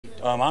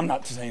I'm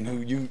not saying who.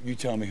 You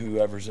tell me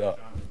whoever's up.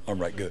 All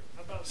right, good.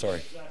 How about Sorry.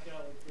 Zach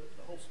Alley? The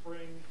whole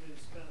spring is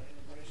kind of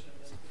integration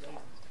and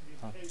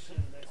communication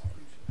and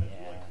execution. How do you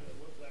like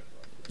what Zach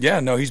brought? Yeah,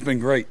 no, he's been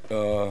great.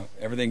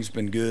 Everything's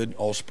been good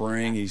all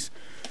spring. He's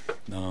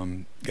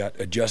got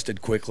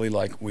adjusted quickly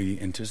like we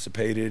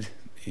anticipated,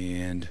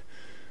 and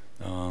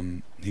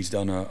he's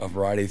done a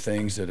variety of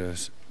things that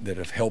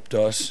have helped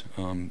us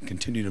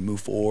continue to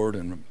move forward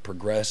and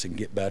progress and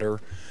get better.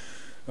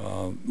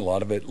 A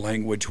lot of it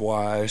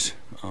language-wise,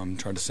 trying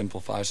to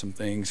simplify some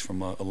things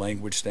from a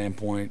language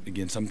standpoint.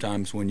 Again,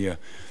 sometimes when you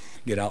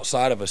get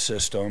outside of a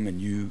system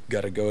and you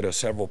got to go to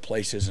several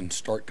places and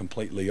start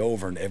completely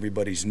over and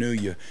everybody's new,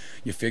 you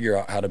figure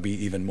out how to be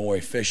even more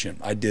efficient.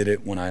 I did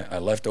it when I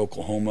left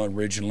Oklahoma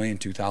originally in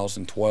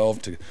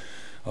 2012 to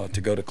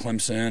go to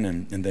Clemson,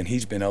 and then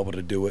he's been able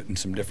to do it in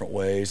some different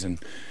ways and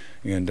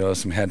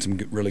had some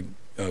really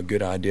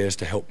good ideas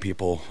to help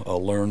people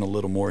learn a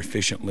little more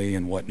efficiently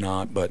and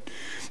whatnot. But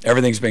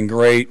everything's been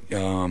great.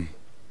 The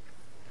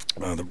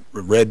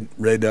Red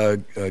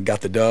got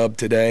the dub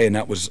today, and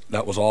that was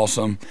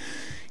awesome.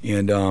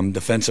 And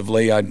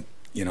defensively, I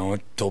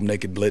told them they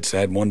could blitz. I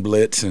had one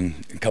blitz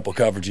and a couple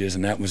coverages,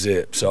 and that was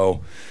it.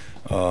 So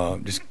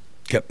just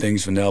kept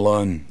things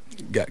vanilla and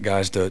got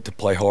guys to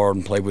play hard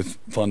and play with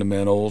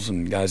fundamentals,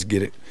 and guys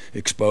get it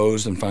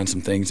exposed and find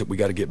some things that we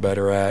got to get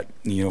better at,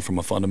 from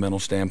a fundamental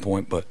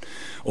standpoint. But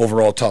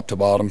overall, top to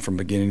bottom, from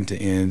beginning to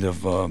end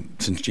of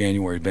since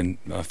January, has been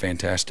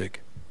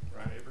fantastic.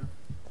 Right, Avery?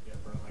 Yeah,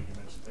 Brent, like you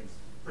mentioned, things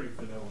pretty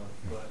vanilla,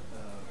 but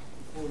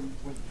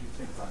what did you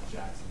think about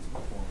Jackson's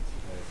performance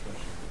today,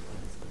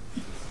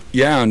 especially?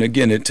 Yeah, and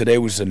again, today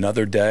was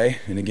another day.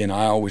 And again,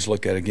 I always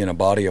look at a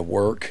body of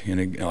work,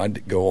 and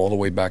I'd go all the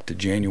way back to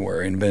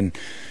January, and been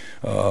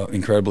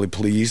incredibly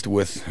pleased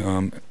with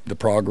the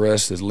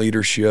progress, his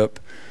leadership,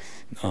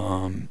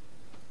 the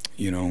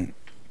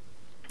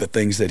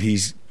things that he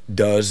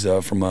does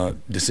from a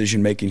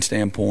decision-making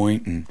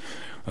standpoint and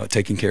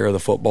taking care of the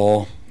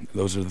football.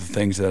 Those are the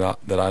things that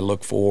I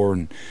look for,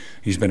 and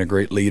he's been a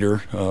great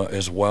leader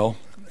as well,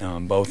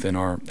 both in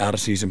our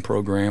out-of-season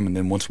program and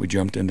then once we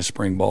jumped into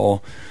spring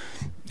ball.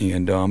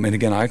 And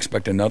again, I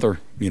expect another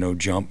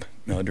jump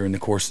during the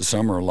course of the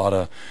summer. A lot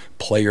of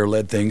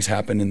player-led things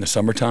happen in the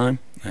summertime,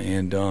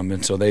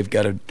 and so they've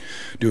got to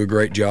do a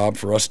great job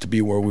for us to be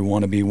where we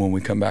want to be when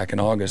we come back in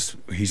August.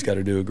 He's got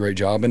to do a great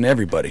job, and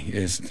everybody.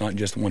 It's not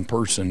just one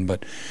person,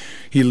 but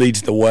he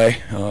leads the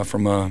way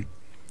from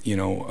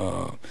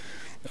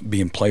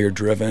being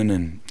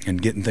player-driven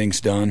and getting things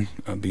done,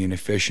 being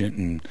efficient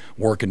and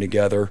working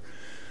together,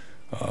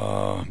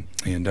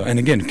 and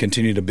again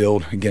continue to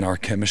build our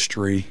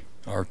chemistry,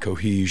 our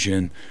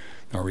cohesion,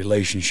 our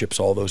relationships,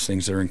 all those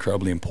things that are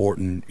incredibly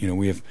important.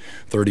 We have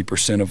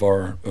 30% of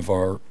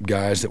our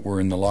guys that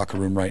were in the locker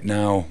room right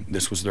now.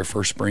 This was their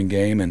first spring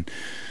game, and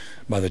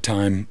by the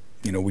time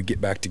we get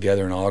back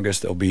together in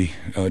August, they'll be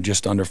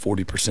just under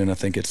 40%. I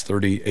think it's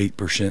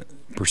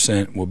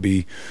 38% will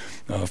be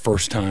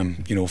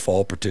first-time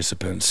fall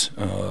participants.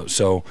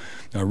 So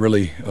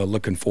really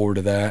looking forward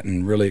to that,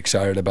 and really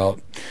excited about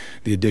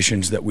the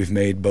additions that we've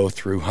made both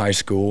through high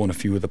school and a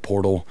few of the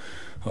portal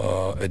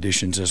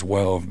additions as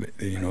well.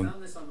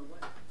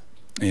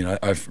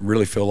 I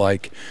really feel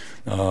like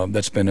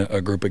that's been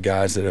a group of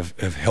guys that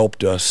have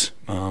helped us,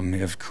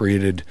 have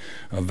created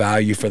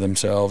value for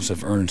themselves,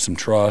 have earned some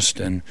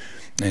trust, and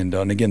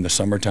again, the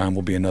summertime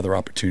will be another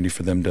opportunity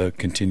for them to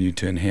continue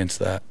to enhance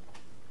that.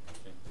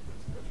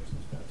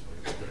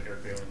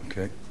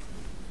 Okay.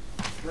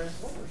 Brent,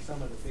 what are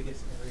some of the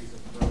biggest areas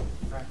of growth,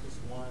 practice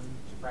 1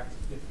 to practice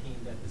 15,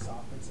 that this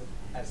offense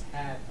has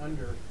had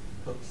under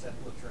Coach Seth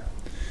Luttrell?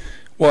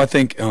 Well, I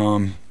think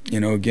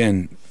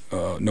again,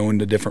 knowing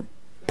the different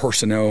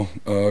personnel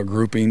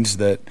groupings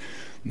that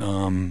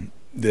we're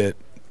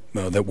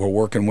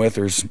working with,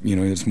 there's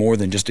it's more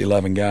than just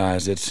 11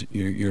 guys. It's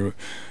you're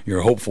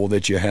hopeful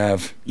that you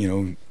have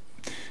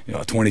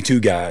 22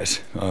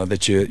 guys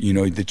that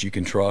that you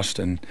can trust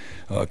and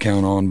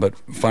count on. But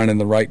finding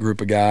the right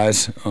group of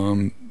guys,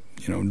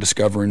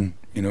 discovering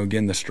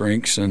again the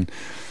strengths and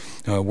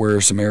where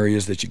are some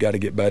areas that you got to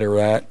get better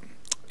at.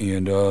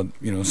 And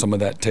some of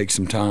that takes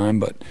some time,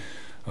 but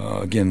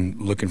again,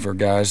 looking for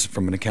guys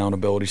from an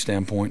accountability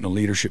standpoint and a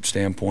leadership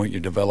standpoint.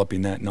 You're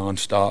developing that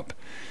nonstop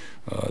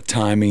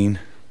timing,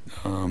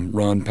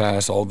 run,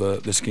 pass, all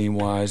the scheme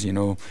wise.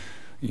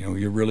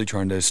 You're really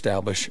trying to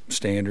establish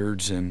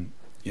standards and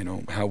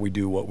how we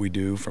do what we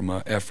do from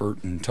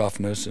effort and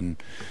toughness and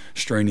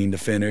straining to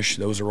finish.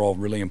 Those are all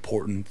really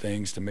important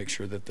things to make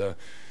sure that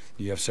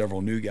you have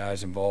several new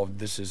guys involved.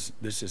 This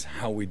is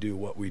how we do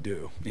what we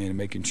do, and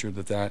making sure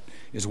that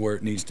is where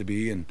it needs to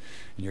be, and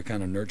you're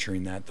kind of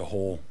nurturing that the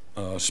whole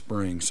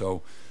spring.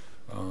 So,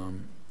 I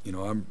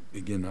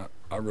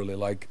really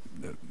like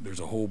that there's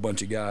a whole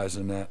bunch of guys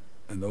in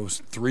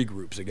those three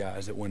groups of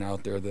guys that went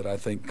out there that I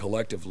think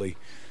collectively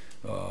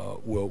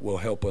will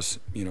help us,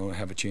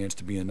 have a chance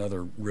to be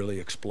another really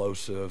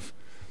explosive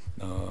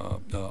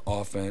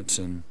offense,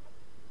 and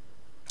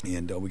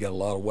we got a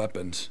lot of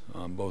weapons,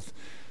 both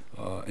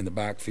in the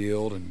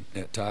backfield and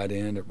at tight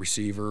end, at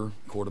receiver.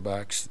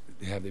 Quarterbacks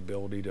have the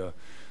ability to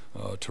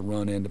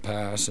run and to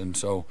pass, and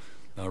so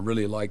I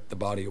really like the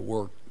body of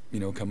work,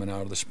 coming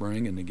out of the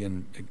spring. And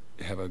again,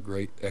 have a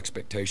great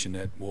expectation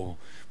that we'll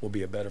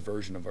be a better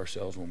version of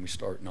ourselves when we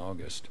start in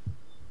August.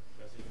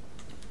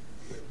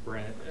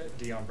 Brent,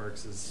 Deion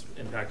Burks'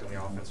 impact on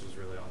the offense was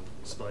really on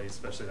display,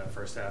 especially that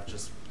first half.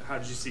 Just how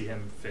did you see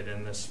him fit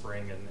in this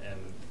spring, and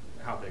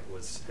how big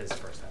was his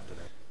first half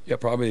today? Yeah,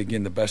 probably,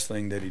 again, the best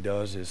thing that he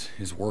does is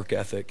his work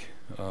ethic.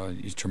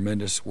 He's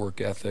tremendous work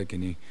ethic,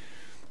 and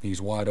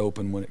he's wide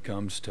open when it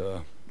comes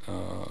to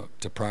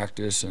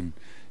practice, and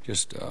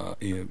just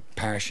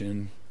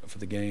passion for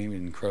the game,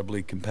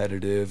 incredibly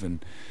competitive.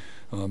 And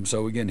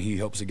so, again, he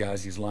helps the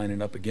guys he's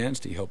lining up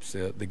against. He helps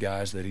the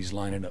guys that he's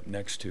lining up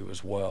next to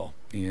as well.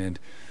 And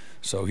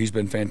so he's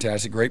been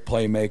fantastic, great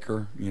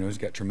playmaker. He's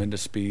got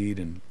tremendous speed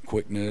and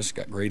quickness,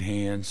 got great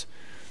hands.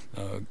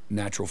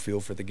 Natural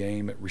feel for the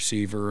game at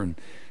receiver and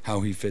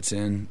how he fits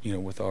in,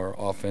 with our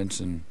offense,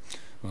 and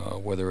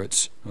whether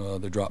it's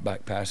the drop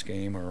back pass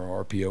game or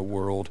our RPO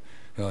world,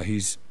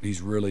 he's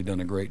really done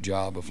a great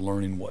job of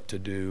learning what to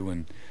do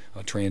and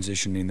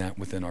transitioning that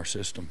within our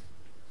system.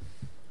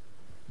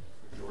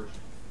 George?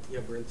 Yeah,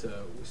 Brent,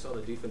 we saw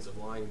the defensive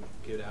line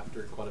get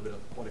after quite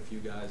a few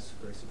guys,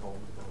 Grayson Hall,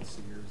 Devon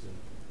Sears, and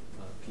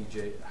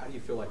PJ. How do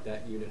you feel like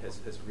that unit has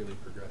really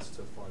progressed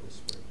so far this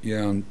spring?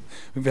 Yeah, and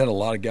we've had a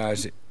lot of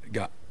guys that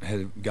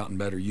have gotten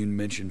better. You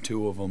mentioned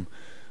two of them,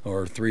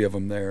 or three of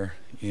them there,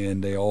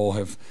 and they all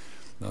have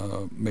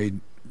made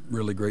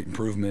really great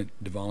improvement.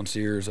 Devon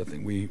Sears, I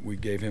think we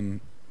gave him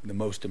the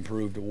most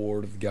improved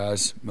award of the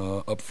guys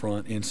up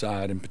front,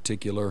 inside in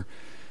particular.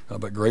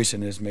 But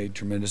Grayson has made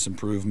tremendous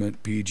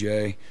improvement.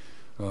 PJ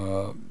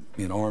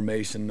and R.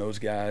 Mason, those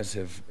guys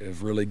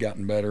have really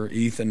gotten better.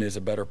 Ethan is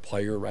a better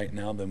player right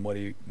now than what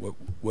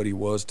he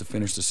was to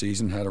finish the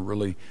season. Had a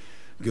really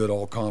good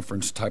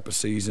all-conference type of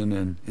season,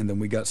 and then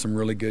we got some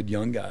really good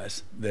young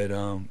guys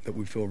that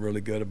we feel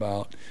really good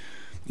about.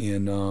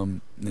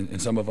 And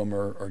some of them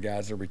are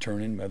guys that are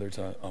returning, whether it's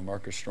a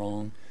Marcus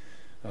Strong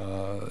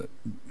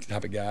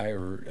type of guy,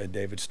 or a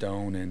David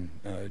Stone and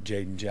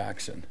Jaden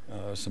Jackson,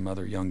 some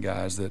other young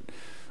guys that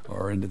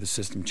are into the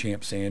system.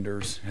 Champ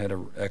Sanders had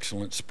an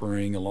excellent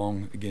spring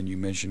along. Again, you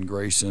mentioned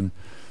Grayson,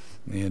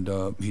 and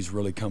he's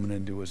really coming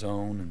into his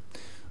own.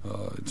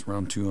 And it's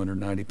around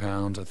 290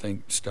 pounds. I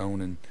think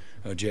Stone and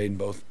Jaden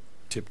both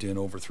tipped in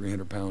over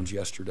 300 pounds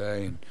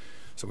yesterday. And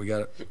so we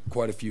got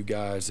quite a few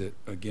guys that,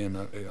 again,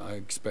 I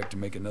expect to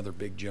make another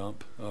big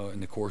jump in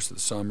the course of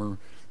the summer.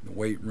 The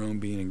weight room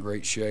being in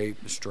great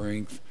shape, the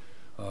strength,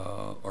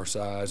 our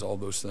size, all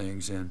those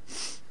things. And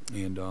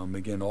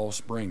again, all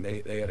spring,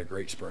 they had a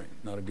great spring.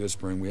 Not a good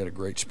spring. We had a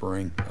great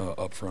spring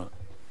up front.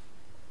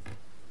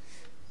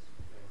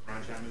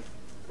 Ron Chapman,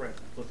 Brent,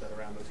 flip that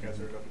around. Those guys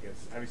are up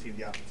against. Have you seen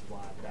the offensive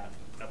line, that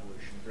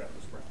evolution throughout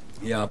the spring?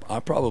 Yeah, I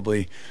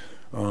probably,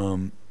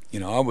 I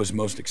was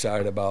most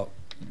excited about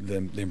the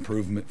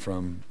improvement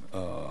from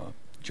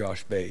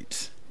Josh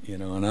Bates.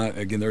 And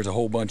again, there's a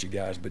whole bunch of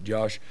guys, but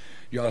Josh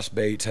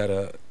Bates had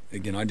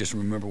I just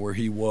remember where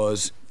he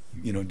was,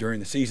 during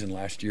the season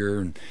last year,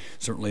 and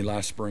certainly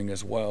last spring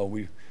as well.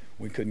 We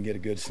couldn't get a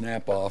good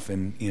snap off,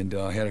 and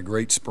had a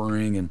great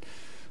spring, and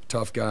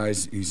tough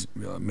guys. He's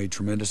made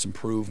tremendous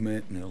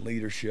improvement in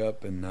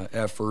leadership and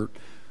effort.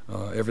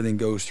 Everything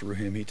goes through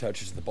him. He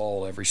touches the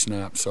ball every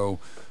snap. So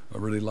I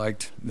really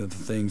liked the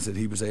things that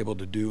he was able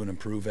to do and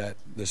improve at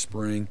this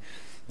spring.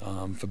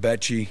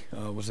 Fabechi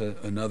was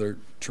another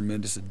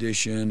tremendous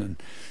addition,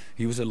 and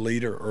he was a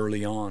leader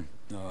early on.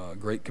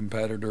 Great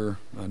competitor,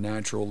 a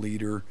natural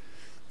leader,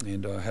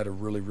 and had a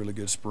really, really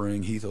good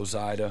spring. Heath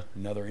Ozida,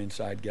 another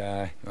inside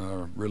guy,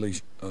 really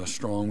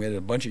strong. We had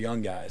a bunch of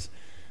young guys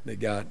that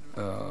got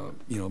a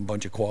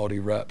bunch of quality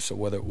reps. So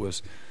whether it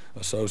was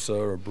Sosa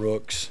or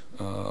Brooks,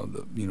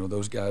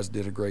 those guys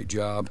did a great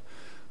job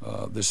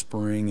this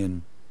spring.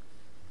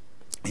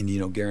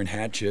 And Garen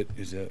Hatchett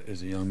is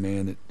a young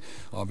man that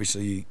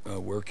obviously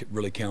we're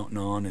really counting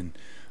on, and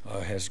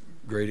has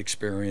great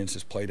experience,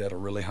 has played at a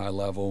really high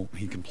level.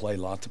 He can play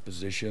lots of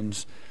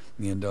positions,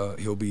 and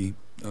he'll be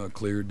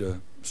cleared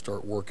to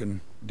start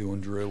working,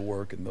 doing drill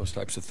work and those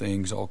types of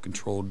things, all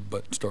controlled,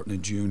 but starting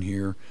in June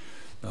here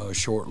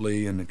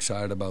shortly, and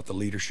excited about the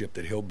leadership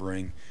that he'll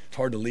bring. It's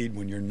hard to lead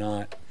when you're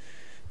not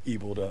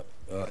able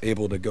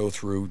to go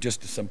through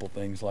just the simple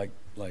things like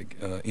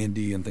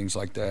Indy and things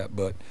like that,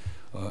 but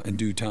in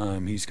due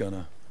time,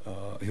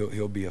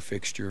 he'll be a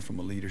fixture from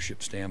a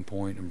leadership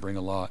standpoint and bring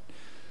a lot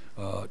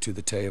to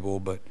the table.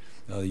 But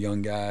the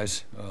young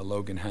guys,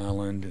 Logan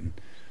Howland,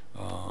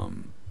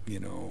 and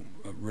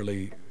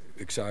really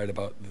excited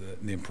about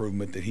the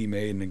improvement that he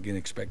made, and again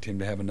expect him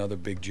to have another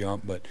big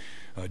jump. But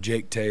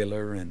Jake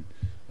Taylor and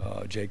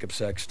Jacob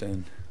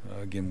Sexton,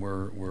 again,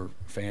 we're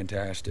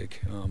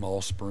fantastic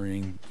all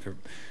spring.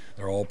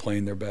 They're all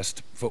playing their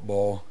best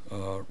football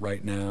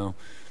right now.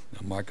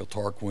 Michael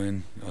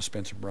Tarquin,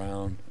 Spencer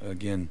Brown,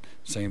 again,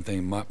 same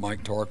thing.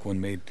 Mike Tarquin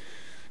made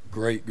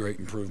great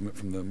improvement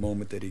from the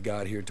moment that he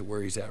got here to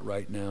where he's at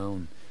right now.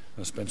 And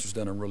Spencer's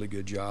done a really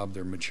good job.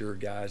 They're mature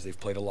guys. They've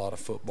played a lot of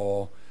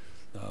football,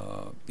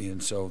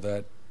 and so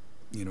that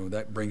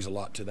that brings a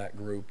lot to that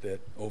group.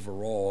 That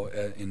overall,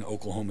 in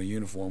Oklahoma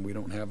uniform, we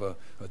don't have a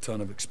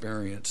ton of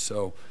experience.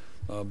 So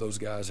those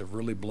guys have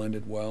really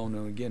blended well.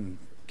 And again,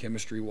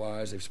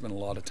 chemistry-wise, they've spent a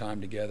lot of time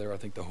together. I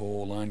think the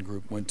whole line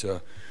group went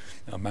to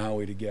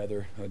Maui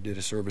together, did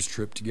a service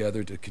trip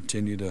together to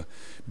continue to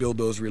build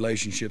those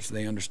relationships.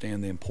 They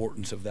understand the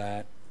importance of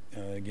that.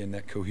 Again,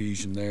 that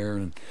cohesion there,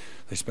 and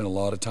they spent a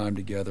lot of time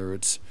together.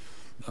 It's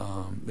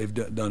they've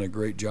done a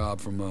great job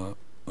from a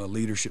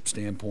leadership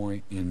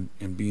standpoint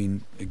and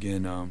being,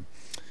 again,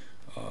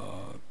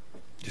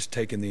 just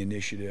taking the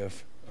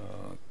initiative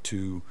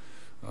to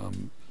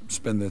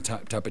spend the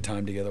type of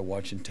time together,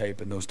 watching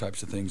tape and those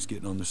types of things,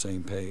 getting on the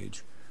same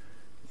page.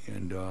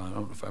 And I don't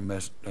know if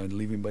I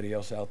leave anybody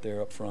else out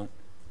there up front.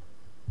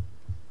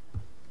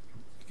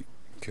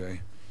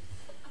 Okay.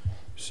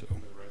 So.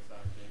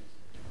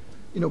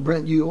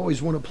 Brent, you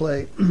always want to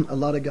play a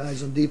lot of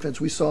guys on defense.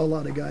 We saw a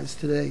lot of guys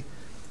today.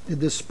 Did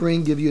this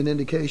spring give you an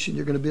indication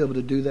you're going to be able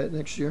to do that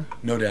next year?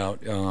 No doubt.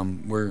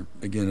 We're,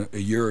 again, a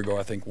year ago,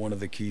 I think one of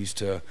the keys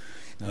to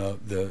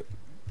the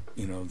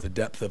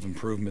depth of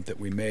improvement that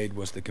we made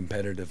was the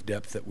competitive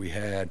depth that we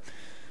had.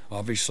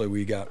 Obviously,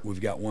 we've got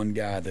one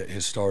guy that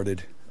has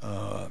started,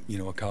 a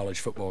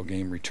college football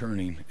game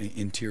returning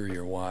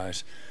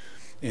interior-wise.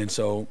 And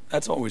so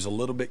that's always a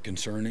little bit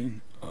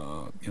concerning.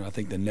 I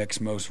think the next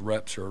most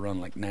reps are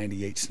around like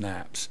 98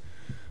 snaps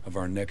of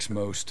our next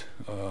most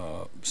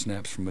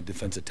snaps from a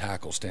defensive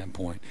tackle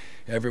standpoint.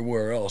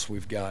 Everywhere else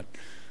we've got,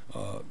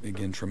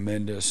 again,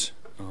 tremendous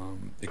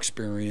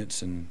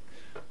experience and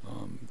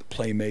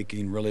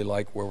playmaking, really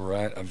like where we're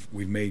at.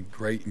 We've made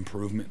great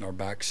improvement in our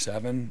back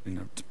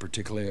seven,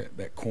 particularly at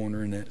that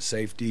corner and that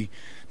safety,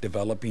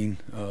 developing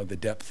the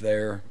depth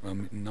there.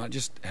 Not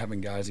just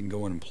having guys that can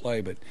go in and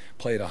play, but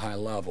play at a high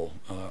level.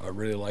 I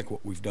really like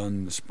what we've done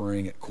in the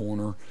spring at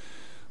corner.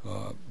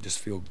 I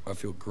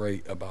feel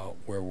great about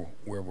where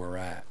we're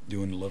at,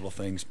 doing the little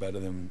things better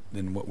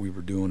than what we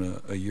were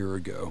doing a year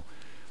ago.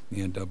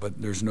 And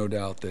but there's no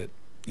doubt that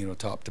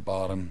top to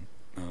bottom,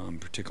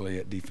 particularly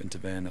at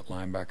defensive end, at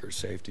linebacker,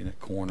 safety, and at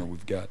corner,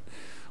 we've got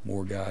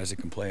more guys that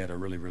can play at a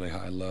really, really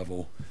high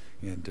level.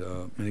 And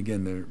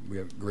again, we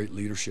have great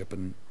leadership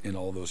in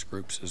all those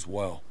groups as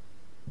well.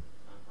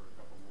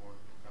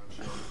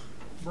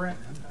 Brent,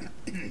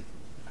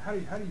 how do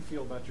you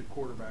feel about your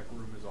quarterback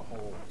room as a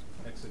whole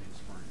exiting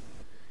spring?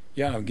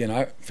 Yeah, again,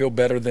 I feel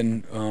better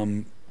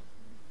than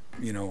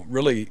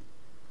really,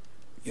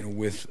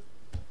 with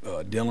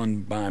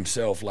Dylan by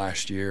himself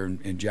last year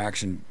and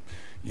Jackson,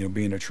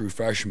 being a true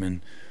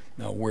freshman,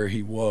 where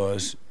he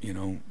was,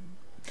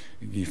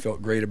 you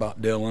felt great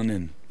about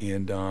Dylan,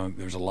 and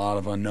there's a lot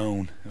of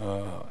unknown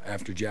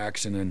after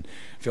Jackson, and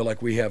I feel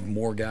like we have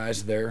more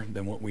guys there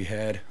than what we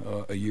had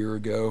a year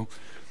ago.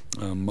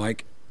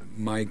 Mike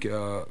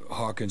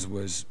Hawkins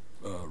was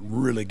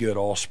really good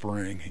all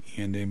spring,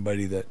 and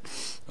anybody that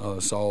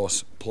saw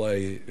us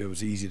play, it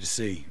was easy to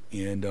see.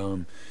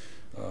 And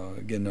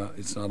again,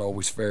 it's not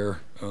always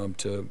fair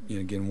to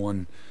again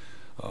one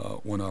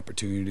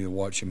opportunity to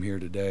watch him here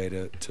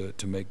today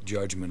to make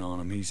judgment on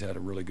him. He's had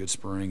a really good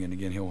spring, and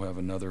again, he'll have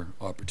another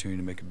opportunity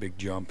to make a big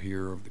jump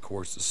here over the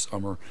course of the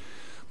summer.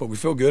 But we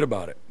feel good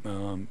about it.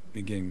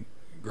 Again,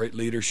 great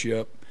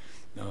leadership.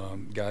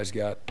 Guys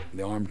got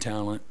the arm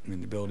talent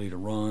and the ability to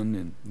run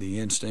and the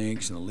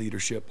instincts and the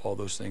leadership, all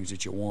those things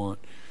that you want.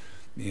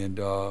 And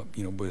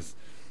with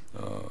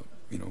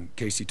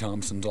Casey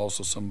Thompson's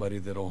also somebody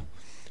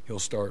he'll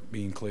start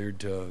being cleared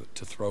to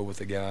throw with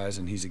the guys,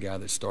 and he's a guy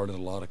that started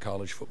a lot of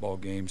college football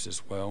games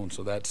as well. And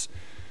so that's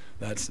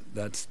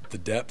the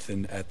depth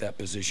at that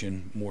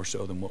position, more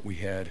so than what we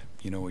had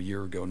a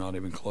year ago, not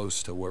even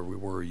close to where we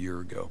were a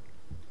year ago.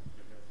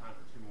 Time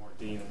for two more.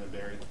 Dean and then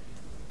Barry.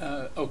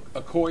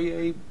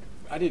 Okoye,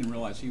 I didn't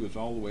realize he was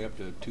all the way up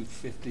to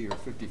 250 or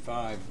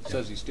 55.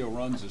 Says he still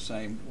runs the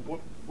same.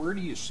 Where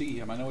do you see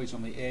him? I know he's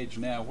on the edge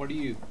now. What are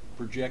you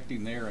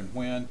projecting there, and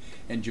when?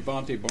 And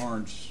Javante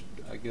Barnes,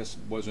 I guess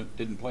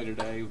didn't play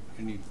today.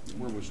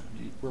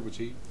 Where was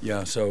he?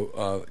 Yeah.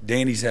 So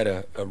Danny's had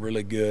a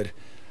really good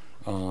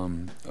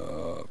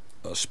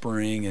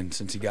spring, and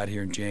since he got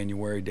here in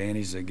January,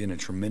 Danny's again a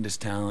tremendous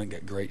talent.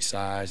 Got great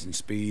size and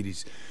speed.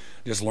 He's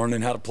just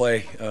learning how to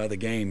play the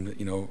game,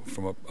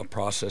 from a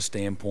process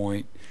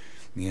standpoint,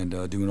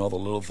 and doing all the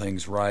little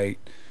things right.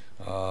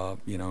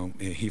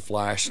 He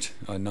flashed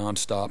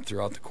nonstop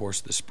throughout the course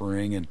of the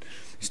spring, and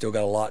he's still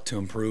got a lot to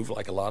improve,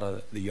 like a lot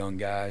of the young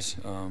guys.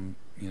 A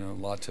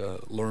lot to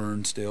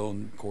learn still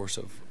in the course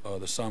of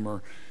the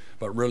summer,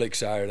 but really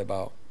excited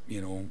about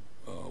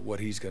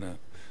what he's going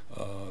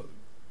to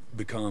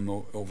become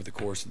over the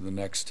course of the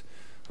next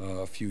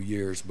few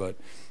years. But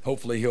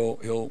hopefully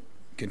he'll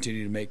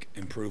continue to make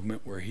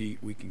improvement where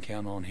we can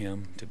count on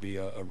him to be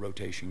a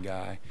rotation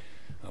guy.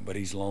 But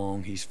he's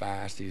long, he's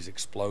fast, he's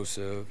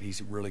explosive,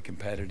 he's really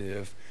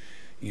competitive,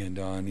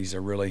 and he's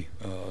a really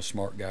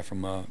smart guy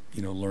from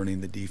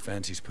learning the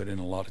defense. He's put in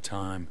a lot of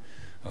time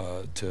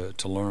to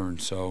learn.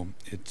 So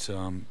it's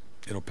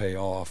it'll pay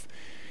off.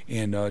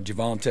 And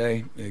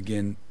Javante,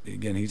 again,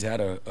 he's had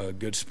a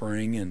good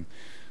spring, and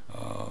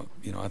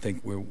I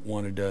think we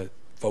wanted to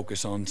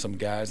focus on some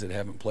guys that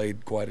haven't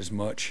played quite as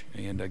much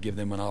and give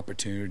them an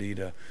opportunity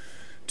to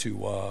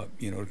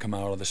come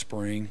out of the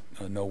spring,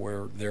 know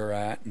where they're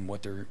at and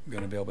what they're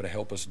going to be able to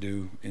help us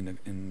do in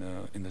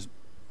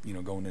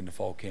the going into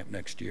fall camp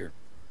next year.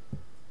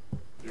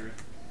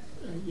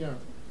 Yeah,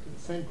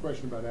 same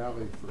question about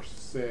Allie for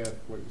Seth,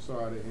 what you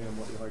saw out of him,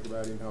 what you like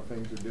about him, how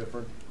things are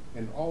different.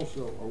 And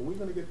also, are we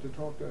going to get to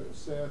talk to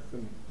Seth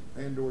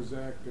and or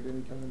Zach at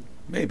any time?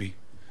 Maybe.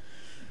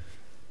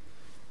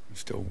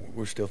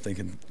 We're still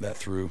thinking that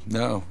through.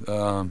 No.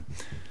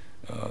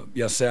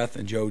 Yeah, Seth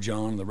and Joe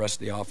John and the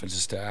rest of the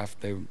offensive staff,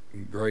 they were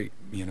great.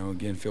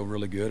 Again, feel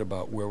really good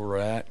about where we're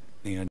at,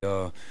 and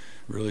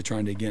really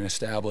trying to, again,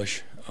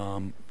 establish,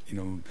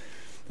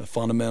 the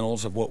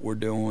fundamentals of what we're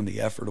doing, the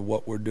effort of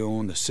what we're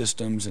doing, the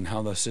systems and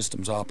how the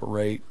systems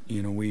operate.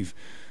 We've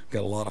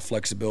got a lot of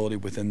flexibility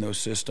within those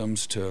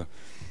systems to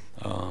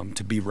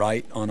be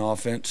right on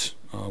offense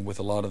with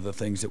a lot of the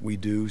things that we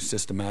do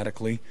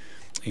systematically,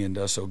 and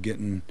so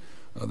getting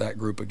that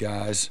group of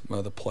guys,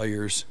 the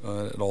players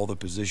at all the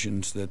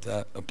positions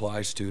that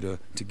applies to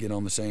get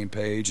on the same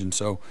page. And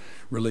so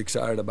really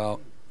excited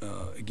about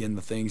again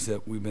the things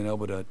that we've been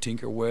able to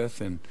tinker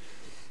with, and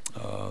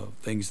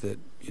things that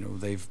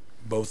they've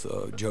both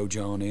Joe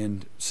John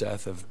and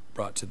Seth have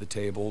brought to the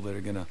table that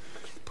are going to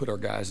put our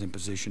guys in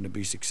position to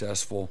be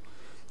successful.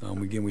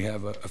 Again, we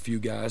have a few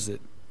guys that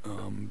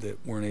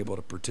weren't able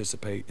to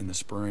participate in the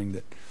spring,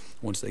 that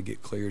once they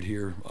get cleared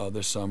here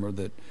this summer,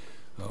 that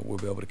we'll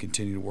be able to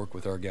continue to work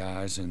with our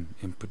guys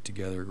and put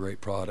together a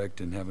great product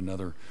and have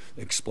another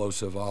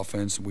explosive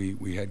offense.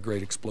 We had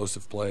great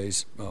explosive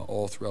plays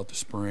all throughout the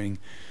spring.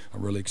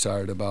 I'm really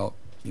excited about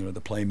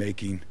the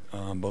playmaking,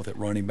 both at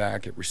running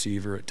back, at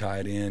receiver, at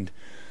tight end,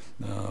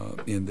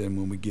 and then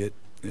when we get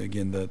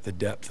again the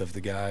depth of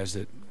the guys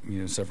that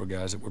several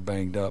guys that were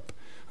banged up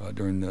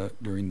during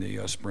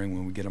the spring,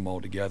 when we get them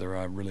all together,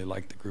 I really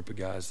like the group of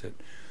guys that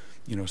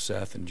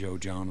Seth and Joe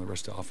John and the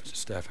rest of the offensive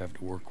staff have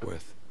to work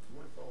with.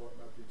 One follow-up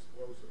about the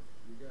explosive.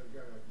 You got a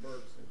guy like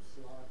Burks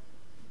in slot.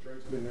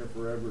 Drake's been there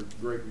forever.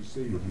 Great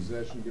receiver,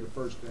 possession, get a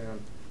first down.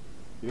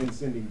 You didn't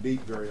send him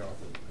deep very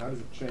often. How does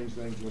it change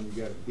things when you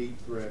got a deep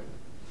threat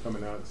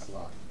coming out of the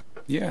slot?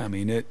 Yeah, I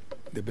mean the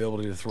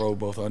ability to throw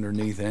both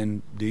underneath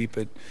and deep.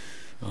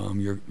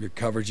 Your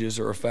coverages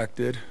are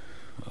affected.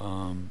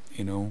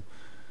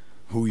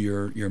 Who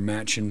you're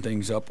matching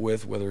things up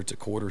with, whether it's a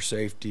quarter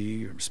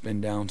safety or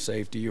spin down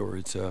safety, or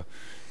it's an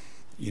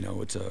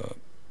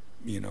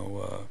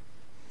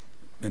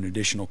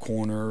additional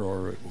corner,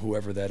 or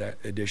whoever that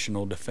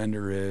additional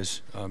defender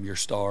is, your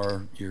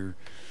star, your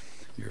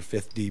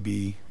fifth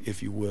DB,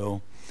 if you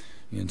will.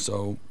 And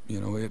so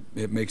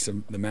it makes the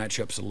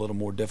matchups a little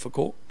more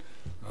difficult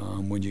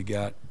when you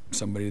got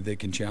somebody that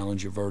can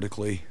challenge you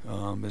vertically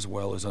as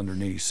well as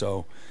underneath.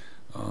 So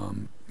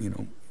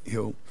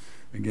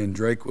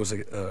Drake was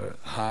a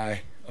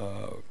high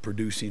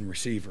producing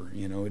receiver.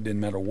 It didn't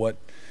matter what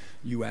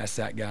you asked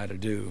that guy to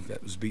do. If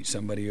that was beat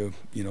somebody on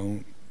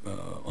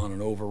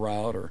an over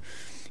route or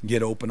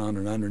get open on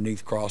an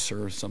underneath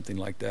crosser or something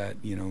like that,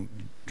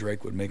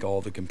 Drake would make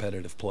all the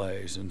competitive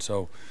plays. And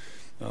so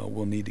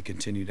we'll need to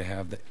continue to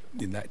have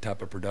that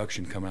type of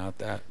production come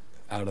out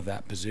of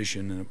that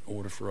position in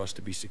order for us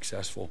to be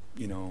successful,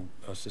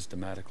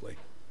 systematically.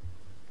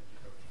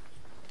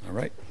 All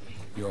right.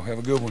 You all have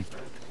a good one.